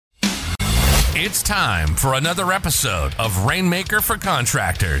It's time for another episode of Rainmaker for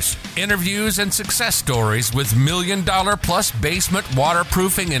Contractors. Interviews and success stories with $1 million plus basement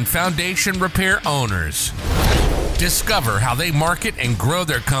waterproofing and foundation repair owners. Discover how they market and grow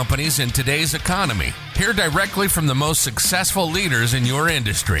their companies in today's economy. Hear directly from the most successful leaders in your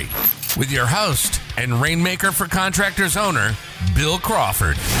industry. With your host and Rainmaker for Contractors owner, Bill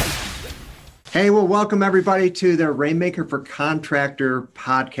Crawford. Hey, well, welcome everybody to the Rainmaker for Contractor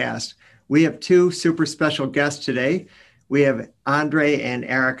podcast. We have two super special guests today. We have Andre and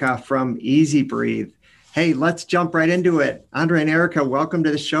Erica from Easy Breathe. Hey, let's jump right into it. Andre and Erica, welcome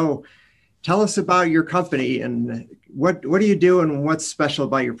to the show. Tell us about your company and what do you do and what's special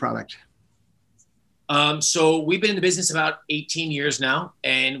about your product? So we've been in the business about 18 years now,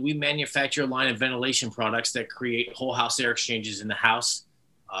 and we manufacture a line of ventilation products that create whole house air exchanges in the house,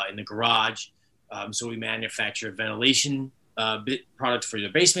 in the garage. So we manufacture ventilation product for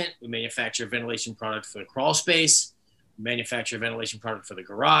your basement. We manufacture a ventilation product for the crawl space. We manufacture a ventilation product for the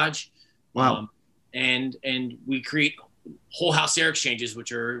garage. Wow. And we create whole house air exchanges,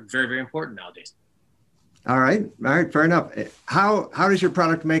 which are very, very important nowadays. All right. Fair enough. How does your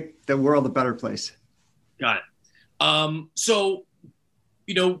product make the world a better place? Got it. So,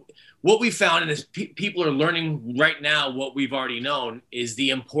 what we found, and as people are learning right now, what we've already known is the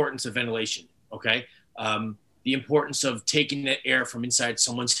importance of ventilation. Okay. The importance of taking that air from inside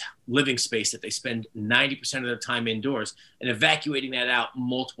someone's living space that they spend 90% of their time indoors and evacuating that out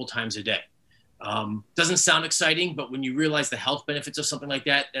multiple times a day. Doesn't sound exciting, but when you realize the health benefits of something like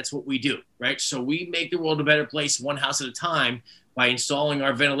that, that's what we do, right? So we make the world a better place one house at a time by installing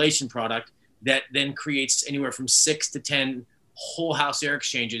our ventilation product that then creates anywhere from 6 to 10 whole house air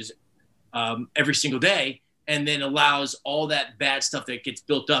exchanges every single day, and then allows all that bad stuff that gets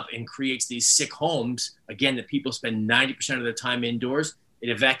built up and creates these sick homes, again, that people spend 90% of their time indoors. It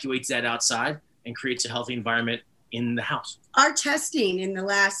evacuates that outside and creates a healthy environment in the house. Our testing in the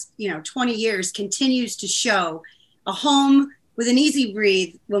last 20 years continues to show a home with an Easy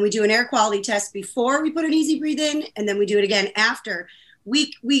Breathe, when we do an air quality test before we put an Easy Breathe in, and then we do it again after,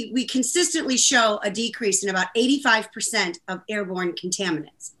 we consistently show a decrease in about 85% of airborne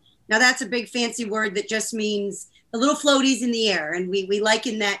contaminants. Now, that's a big fancy word that just means the little floaties in the air. And we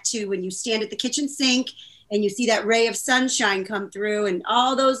liken that to when you stand at the kitchen sink and you see that ray of sunshine come through and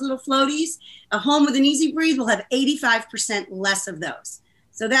all those little floaties. A home with an Easy Breathe will have 85% less of those.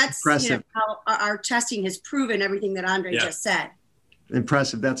 So that's how our testing has proven everything that Andre just said.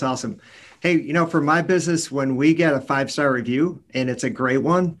 Impressive. That's awesome. Hey, for my business, when we get a 5-star review and it's a great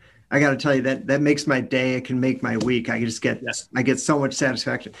one, I got to tell you that makes my day. It can make my week. I get so much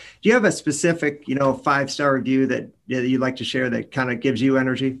satisfaction. Do you have a specific, 5-star review that you'd like to share that kind of gives you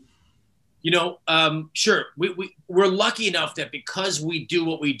energy? Sure. We're lucky enough that because we do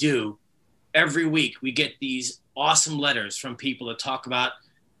what we do every week, we get these awesome letters from people that talk about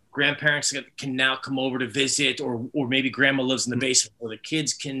grandparents that can now come over to visit, or maybe grandma lives in the basement, or the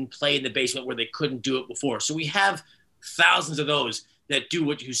kids can play in the basement where they couldn't do it before. So we have thousands of those that do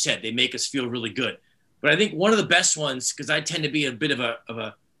what you said. They make us feel really good. But I think one of the best ones, because I tend to be a bit of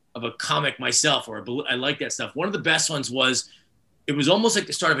a comic myself, or I like that stuff. One of the best ones it was almost like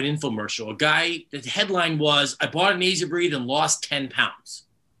the start of an infomercial. The headline was, "I bought an Easy Breathe and lost 10 pounds."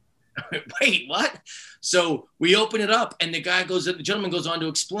 Wait, what? So we open it up, and the gentleman goes on to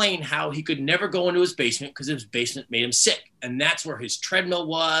explain how he could never go into his basement because his basement made him sick. And that's where his treadmill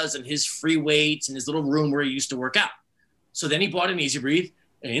was, and his free weights, and his little room where he used to work out. So then he bought an Easy Breathe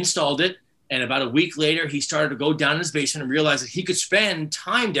and installed it. And about a week later, he started to go down in his basement and realized that he could spend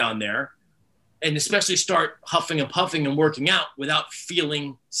time down there and especially start huffing and puffing and working out without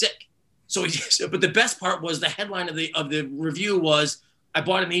feeling sick. But the best part was the headline of the review was, "I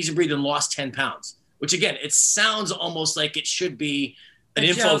bought an Easy Breathe and lost 10 pounds," which again, it sounds almost like it should be an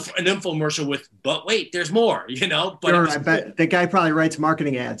infomercial with, but wait, there's more, But sure, I bet the guy probably writes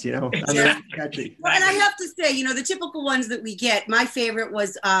marketing ads, Exactly. Well, and I have to say, the typical ones that we get, my favorite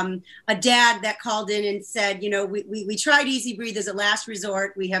was a dad that called in and said, we tried Easy Breathe as a last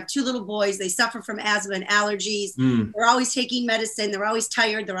resort. We have 2 little boys. They suffer from asthma and allergies. They're always taking medicine. They're always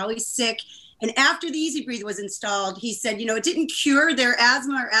tired. They're always sick. And after the Easy Breathe was installed, he said, it didn't cure their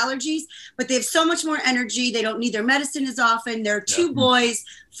asthma or allergies, but they have so much more energy. They don't need their medicine as often. They're 2 boys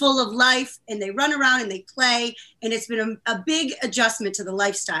full of life, and they run around and they play. And it's been a big adjustment to the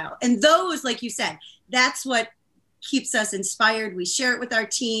lifestyle. And those, like you said, that's what keeps us inspired. We share it with our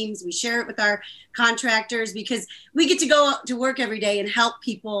teams. We share it with our contractors, because we get to go to work every day and help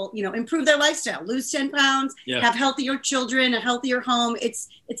people, improve their lifestyle, lose 10 pounds, have healthier children, a healthier home. It's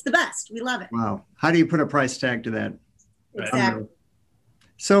the best. We love it. Wow. How do you put a price tag to that? Exactly.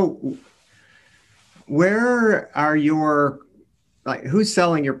 So where are who's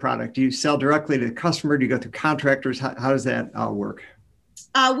selling your product? Do you sell directly to the customer? Do you go through contractors? How does that work?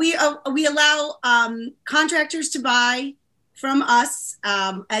 We allow contractors to buy from us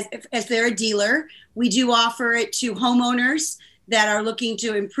as they're a dealer. We do offer it to homeowners that are looking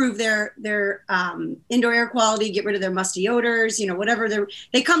to improve their indoor air quality, get rid of their musty odors, whatever.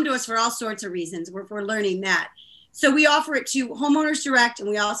 They come to us for all sorts of reasons. We're learning that. So we offer it to homeowners direct, and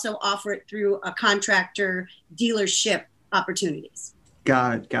we also offer it through a contractor dealership opportunities.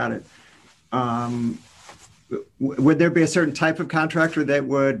 Got it. Would there be a certain type of contractor that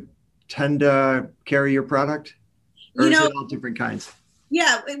would tend to carry your product? Or is it all different kinds?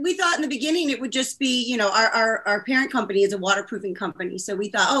 Yeah, we thought in the beginning it would just be, our parent company is a waterproofing company. So we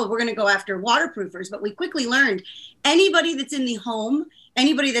thought, we're going to go after waterproofers. But we quickly learned anybody that's in the home,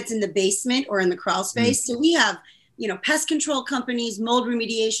 anybody that's in the basement or in the crawl space. So we have, pest control companies, mold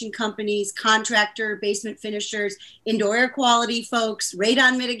remediation companies, contractor, basement finishers, indoor air quality folks,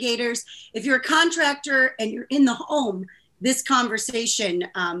 radon mitigators. If you're a contractor and you're in the home, this conversation,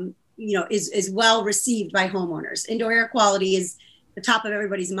 is well received by homeowners. Indoor air quality is the top of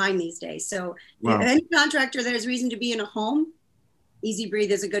everybody's mind these days. So wow. If any contractor that has reason to be in a home, EZ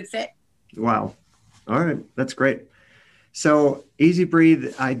Breathe is a good fit. Wow. All right. That's great. So EZ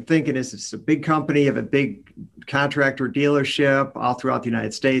Breathe, I'm thinking it's a big company, you have a big contractor dealership all throughout the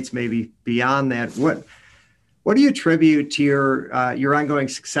United States, maybe beyond that. What do you attribute to your ongoing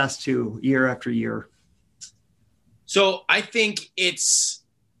success to year after year? So I think it's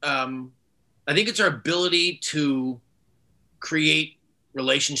our ability to create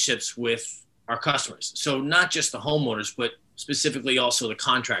relationships with our customers. So not just the homeowners, but specifically also the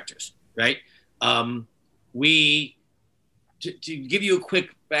contractors, right? To give you a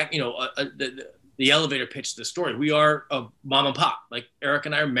quick back, the elevator pitch to the story. We are a mom and pop. Like Eric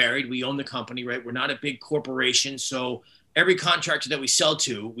and I are married. We own the company, right? We're not a big corporation. So every contractor that we sell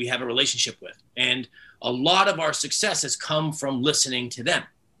to, we have a relationship with. And a lot of our success has come from listening to them,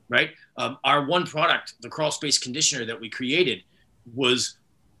 right? Our one product, the crawl space conditioner that we created, was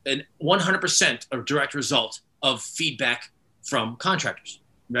a 100% a direct result of feedback from contractors,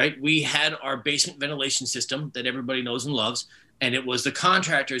 right? We had our basement ventilation system that everybody knows and loves, and it was the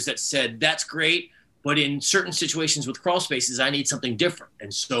contractors that said, that's great, but in certain situations with crawl spaces, I need something different.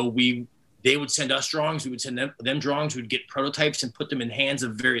 And so they would send us drawings, we would send them drawings, we'd get prototypes and put them in hands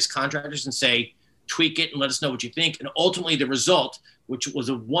of various contractors and say, tweak it and let us know what you think. And ultimately the result, which was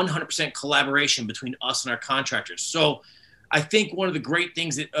a 100% collaboration between us and our contractors. So I think one of the great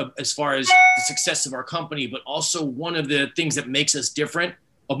things that, as far as the success of our company, but also one of the things that makes us different,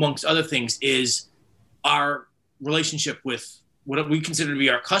 amongst other things, is our relationship with what we consider to be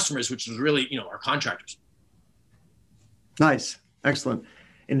our customers, which is really, our contractors. Nice. Excellent.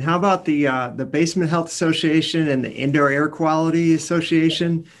 And how about the Basement Health Association and the Indoor Air Quality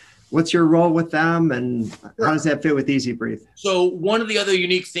Association? What's your role with them, and how does that fit with EZ Breathe? So one of the other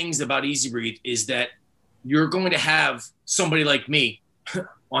unique things about EZ Breathe is that you're going to have somebody like me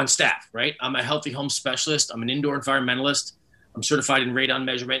on staff, right? I'm a healthy home specialist. I'm an indoor environmentalist. I'm certified in radon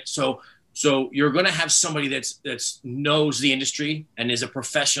measurement. So you're going to have somebody that's knows the industry and is a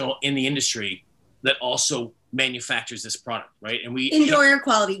professional in the industry that also manufactures this product, right? And we indoor air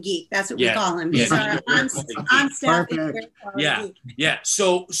quality geek. That's what we call him. He's our on-staff indoor air quality geek. Yeah.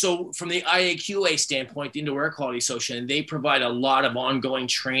 So from the IAQA standpoint, the Indoor Air Quality Association, they provide a lot of ongoing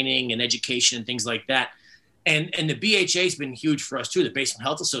training and education and things like that. And the BHA has been huge for us too, the Basement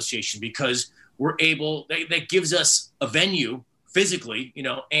Health Association, because we're able, that gives us a venue physically,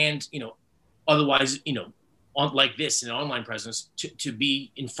 and, otherwise, on like this, an online presence to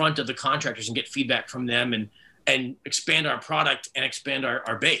be in front of the contractors and get feedback from them and expand our product and expand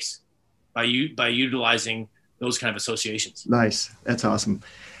our base by utilizing those kind of associations. Nice. That's awesome.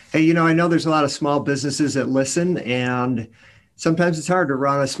 Hey, I know there's a lot of small businesses that listen, and sometimes it's hard to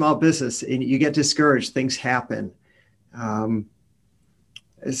run a small business and you get discouraged. Things happen.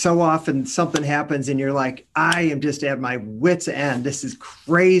 So often something happens and you're like, I am just at my wit's end. This is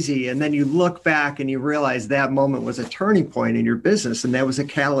crazy. And then you look back and you realize that moment was a turning point in your business, and that was a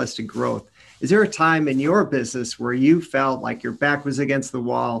catalyst to growth. Is there a time in your business where you felt like your back was against the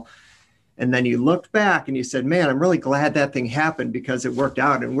wall, and then you looked back and you said, man, I'm really glad that thing happened because it worked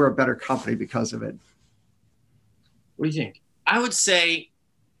out and we're a better company because of it? What do you think? I would say,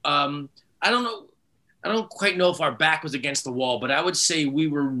 I don't quite know if our back was against the wall, but I would say we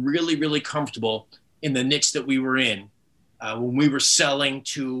were really, really comfortable in the niche that we were in when we were selling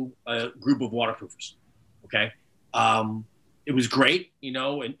to a group of waterproofers. Okay. It was great,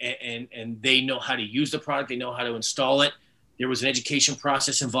 and they know how to use the product. They know how to install it. There was an education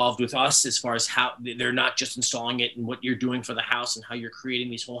process involved with us as far as how they're not just installing it and what you're doing for the house and how you're creating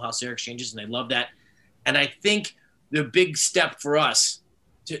these whole house air exchanges. And I love that. And I think the big step for us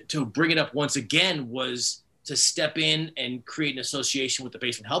to bring it up once again was to step in and create an association with the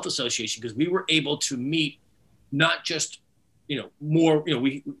Basement Health Association, because we were able to meet not just, more,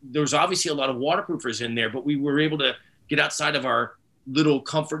 there was obviously a lot of waterproofers in there, but we were able to get outside of our little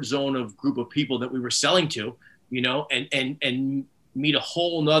comfort zone of group of people that we were selling to, and meet a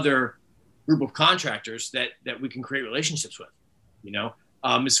whole nother group of contractors that we can create relationships with,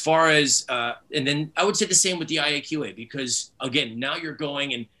 as far as, and then I would say the same with the IAQA, because again, now you're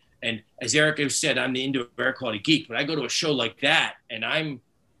going and as Erica said, I'm the indoor air quality geek, but I go to a show like that and I'm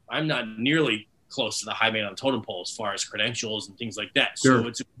not nearly close to the high man on the totem pole as far as credentials and things like that. Sure. So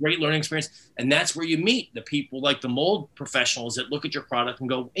it's a great learning experience. And that's where you meet the people like the mold professionals that look at your product and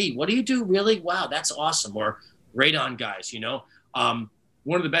go, hey, what do you do? Really? Wow, that's awesome. Or radon guys,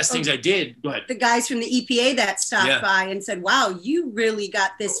 one of the best things I did, go ahead. The guys from the EPA that stopped by and said, wow, you really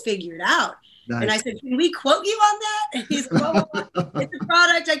got this figured out. Nice. And I said, can we quote you on that? And he said, well, it's a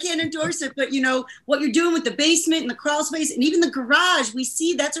product, I can't endorse it, but what you're doing with the basement and the crawl space and even the garage, we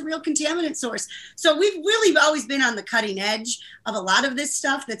see that's a real contaminant source. So we've really always been on the cutting edge of a lot of this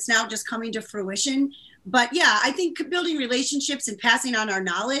stuff that's now just coming to fruition. But yeah, I think building relationships and passing on our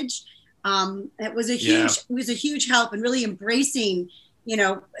knowledge, it was a huge help, and really embracing,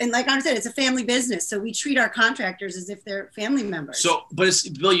 and like I said, it's a family business. So we treat our contractors as if they're family members. So, but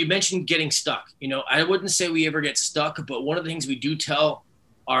Bill, you mentioned getting stuck. I wouldn't say we ever get stuck, but one of the things we do tell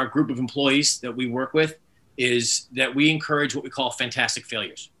our group of employees that we work with is that we encourage what we call fantastic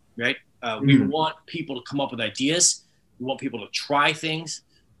failures, right? We want people to come up with ideas. We want people to try things.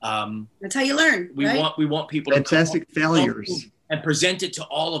 That's how you learn. We want people fantastic to failures and present it to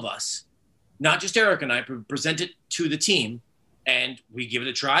all of us, not just Eric and I, present it to the team. And we give it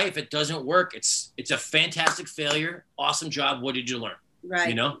a try. If it doesn't work, it's a fantastic failure. Awesome job. What did you learn?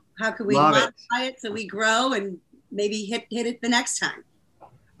 Right. How can we modify it so we grow and maybe hit it the next time?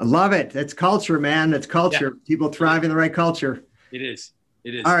 I love it. That's culture, man. That's culture. Yeah. People thrive in the right culture. It is.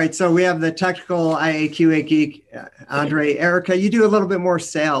 All right. So we have the technical IAQA geek, Andre. Erica, you do a little bit more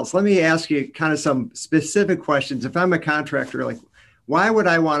sales. Let me ask you kind of some specific questions. If I'm a contractor, why would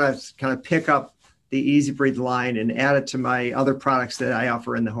I want to kind of pick up the EasyBreathe line and add it to my other products that I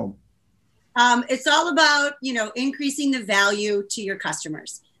offer in the home? It's all about, increasing the value to your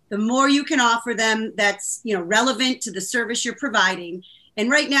customers. The more you can offer them that's, relevant to the service you're providing.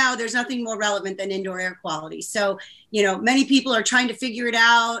 And right now, there's nothing more relevant than indoor air quality. So, many people are trying to figure it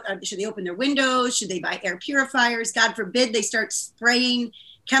out. Should they open their windows? Should they buy air purifiers? God forbid they start spraying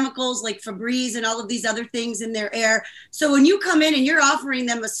chemicals like Febreze and all of these other things in their air. So when you come in and you're offering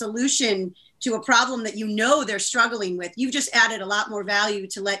them a solution to a problem that they're struggling with, you've just added a lot more value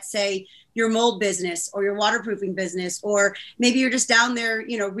to, let's say, your mold business or your waterproofing business, or maybe you're just down there,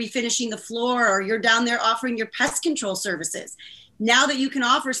 refinishing the floor, or you're down there offering your pest control services. Now that you can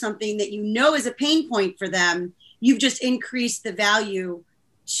offer something that is a pain point for them, you've just increased the value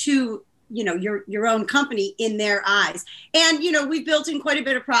to, your own company in their eyes. And, we've built in quite a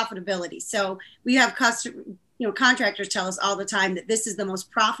bit of profitability. So we have contractors tell us all the time that this is the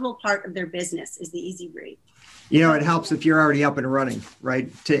most profitable part of their business is the EasyBreathe. It helps if you're already up and running,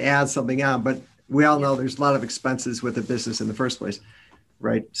 right, to add something on. But we all know there's a lot of expenses with the business in the first place,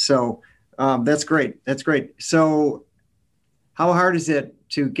 right? So that's great. That's great. So how hard is it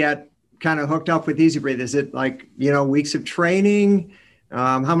to get kind of hooked up with EasyBreathe? Is it weeks of training?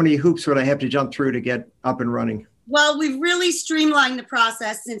 How many hoops would I have to jump through to get up and running? Well, we've really streamlined the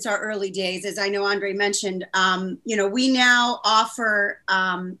process since our early days. As I know Andre mentioned, we now offer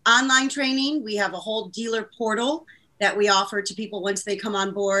online training. We have a whole dealer portal that we offer to people once they come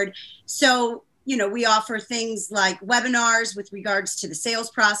on board. So, we offer things like webinars with regards to the sales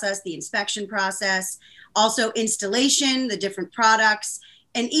process, the inspection process, also installation, the different products,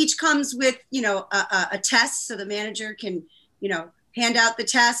 and each comes with, a test so the manager can, hand out the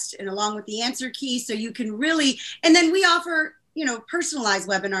test and along with the answer key. So you can really, and then we offer, personalized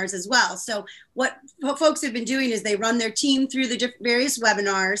webinars as well. So what folks have been doing is they run their team through the various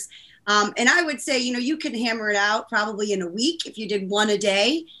webinars. And I would say, you can hammer it out probably in a week if you did one a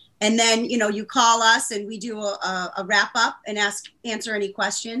day. And then, you call us and we do a wrap up and answer any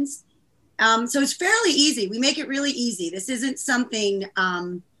questions. So it's fairly easy. We make it really easy. This isn't something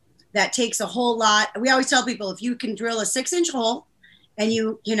that takes a whole lot. We always tell people if you can drill a 6-inch hole, and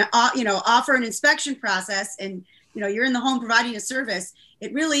you offer an inspection process, and you're in the home providing a service,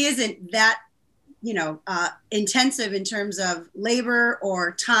 it really isn't that intensive in terms of labor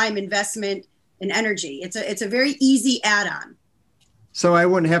or time investment and energy. It's a very easy add-on. So I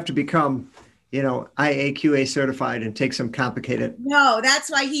wouldn't have to become, IAQA certified and take some complicated. No,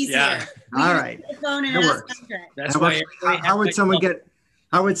 that's why he's here. All right. That works. That's why. How would someone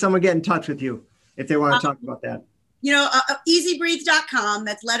get in touch with you if they want to talk about that? EasyBreathe.com.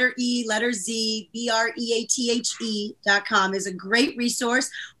 That's letter E, letter Z, BREATHE.com is a great resource.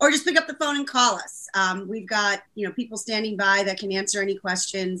 Or just pick up the phone and call us. We've got people standing by that can answer any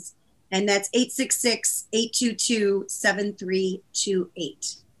questions, and that's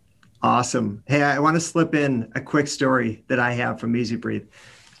 866-822-7328. Awesome. Hey, I want to slip in a quick story that I have from Easy Breathe.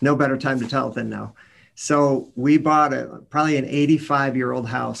 No better time to tell it than now. So we bought probably an 85-year-old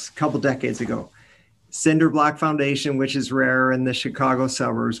house a couple decades ago. Cinder block foundation, which is rare in the Chicago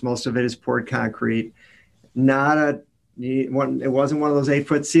suburbs. Most of it is poured concrete. It wasn't one of those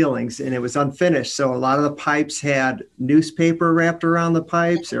 8-foot ceilings, and it was unfinished. So a lot of the pipes had newspaper wrapped around the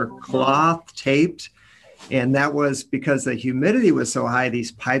pipes or cloth taped. And that was because the humidity was so high,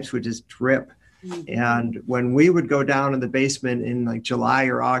 these pipes would just drip. And when we would go down in the basement in like July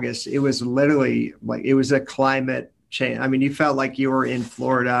or August, it was literally like it was a climate change. I mean, you felt like you were in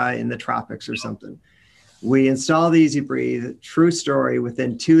Florida in the tropics or something. We installed Easy Breathe. True story.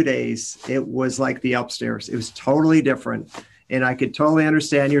 Within 2 days, it was like the upstairs. It was totally different. And I could totally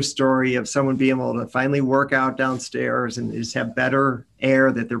understand your story of someone being able to finally work out downstairs and just have better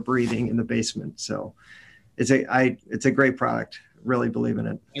air that they're breathing in the basement. So it's a great product. Really believe in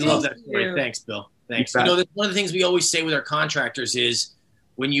it. I love that story. Thanks, Bill. Thanks. One of the things we always say with our contractors is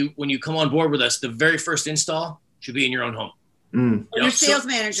when you come on board with us, the very first install should be in your own home. Your sales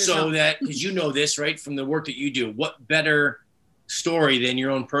manager. So that, because this, right, from the work that you do, what better story than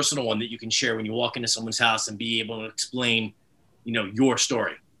your own personal one that you can share when you walk into someone's house and be able to explain, your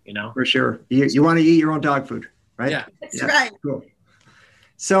story, For sure. You want to eat your own dog food, right? Yeah. That's right. Cool.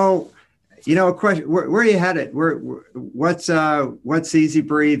 So, a question, where are you headed? What's Easy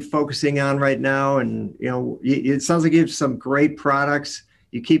Breathe focusing on right now? And, it sounds like you have some great products.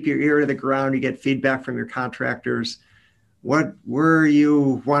 You keep your ear to the ground. You get feedback from your contractors. Where are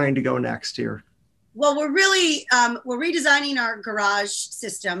you wanting to go next here? Well, we're really, we're redesigning our garage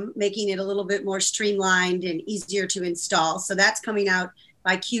system, making it a little bit more streamlined and easier to install. So that's coming out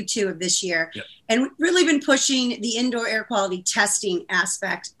by Q2 of this year. Yep. And we've really been pushing the indoor air quality testing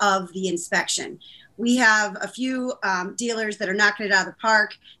aspect of the inspection. We have a few dealers that are knocking it out of the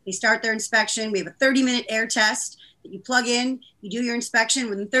park. They start their inspection. We have a 30-minute air test that you plug in, you do your inspection.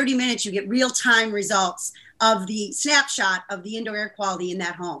 Within 30 minutes, you get real-time results of the snapshot of the indoor air quality in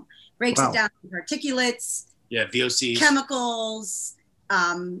that home. Breaks it down to particulates, VOCs, chemicals,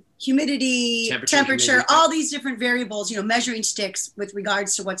 humidity, temperature, all these different variables, measuring sticks with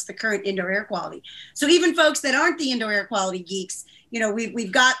regards to what's the current indoor air quality. So even folks that aren't the indoor air quality geeks,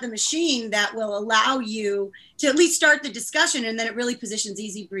 we've got the machine that will allow you to at least start the discussion, and then it really positions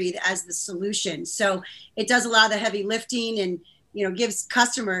Easy Breathe as the solution. So it does a lot of the heavy lifting and gives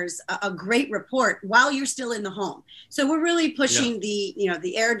customers a great report while you're still in the home. So we're really pushing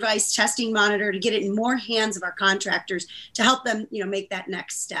the Air Advice testing monitor to get it in more hands of our contractors to help them, make that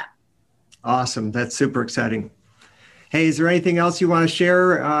next step. Awesome. That's super exciting. Hey, is there anything else you want to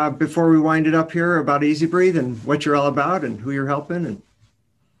share before we wind it up here about Easy Breathe and what you're all about and who you're helping? And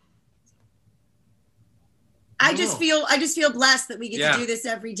I just feel blessed that we get to do this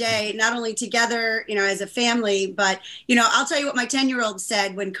every day, not only together, as a family, but, I'll tell you what my 10-year-old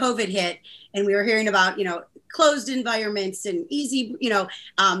said when COVID hit and we were hearing about, closed environments and easy,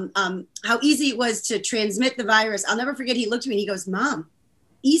 how easy it was to transmit the virus. I'll never forget. He looked at me and he goes, "Mom,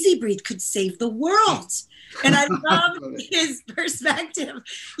 Easy Breathe could save the world." And I love his perspective.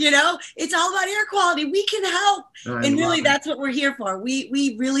 It's all about air quality. We can help. And really, that's what we're here for.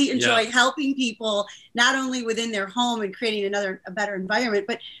 We really enjoy helping people, not only within their home and creating a better environment,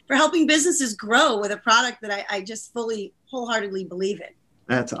 but for helping businesses grow with a product that I just wholeheartedly believe in.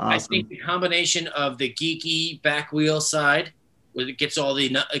 That's awesome. I think the combination of the geeky back wheel side, where it gets all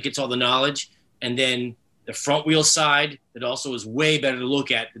the knowledge, and then the front wheel side that also is way better to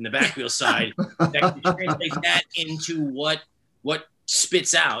look at than the back wheel side, that can translate that into what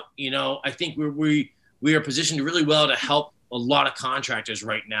spits out. I think we are positioned really well to help a lot of contractors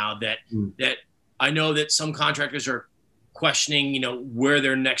right now that I know that some contractors are questioning, where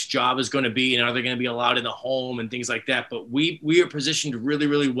their next job is going to be and are they going to be allowed in the home and things like that. But we are positioned really,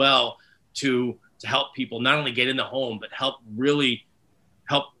 really well to help people not only get in the home, but help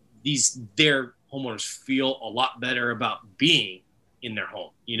their homeowners feel a lot better about being in their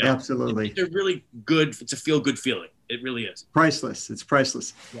home. Absolutely. It's a really good, it's a feel good feeling. It really is. Priceless. It's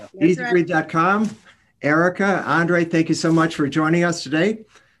priceless. Yeah. EasyBreathe.com. Erica, Andre, thank you so much for joining us today.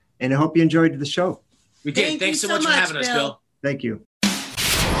 And I hope you enjoyed the show. We did. Thanks so much for having us, Bill. Thank you.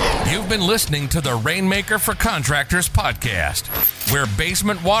 You've been listening to the Rainmaker for Contractors podcast, where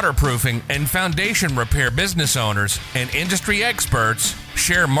basement waterproofing and foundation repair business owners and industry experts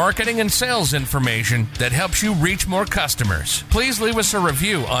share marketing and sales information that helps you reach more customers. Please leave us a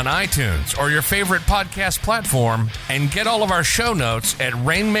review on iTunes or your favorite podcast platform, and get all of our show notes at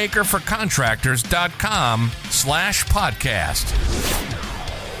rainmakerforcontractors.com/podcast.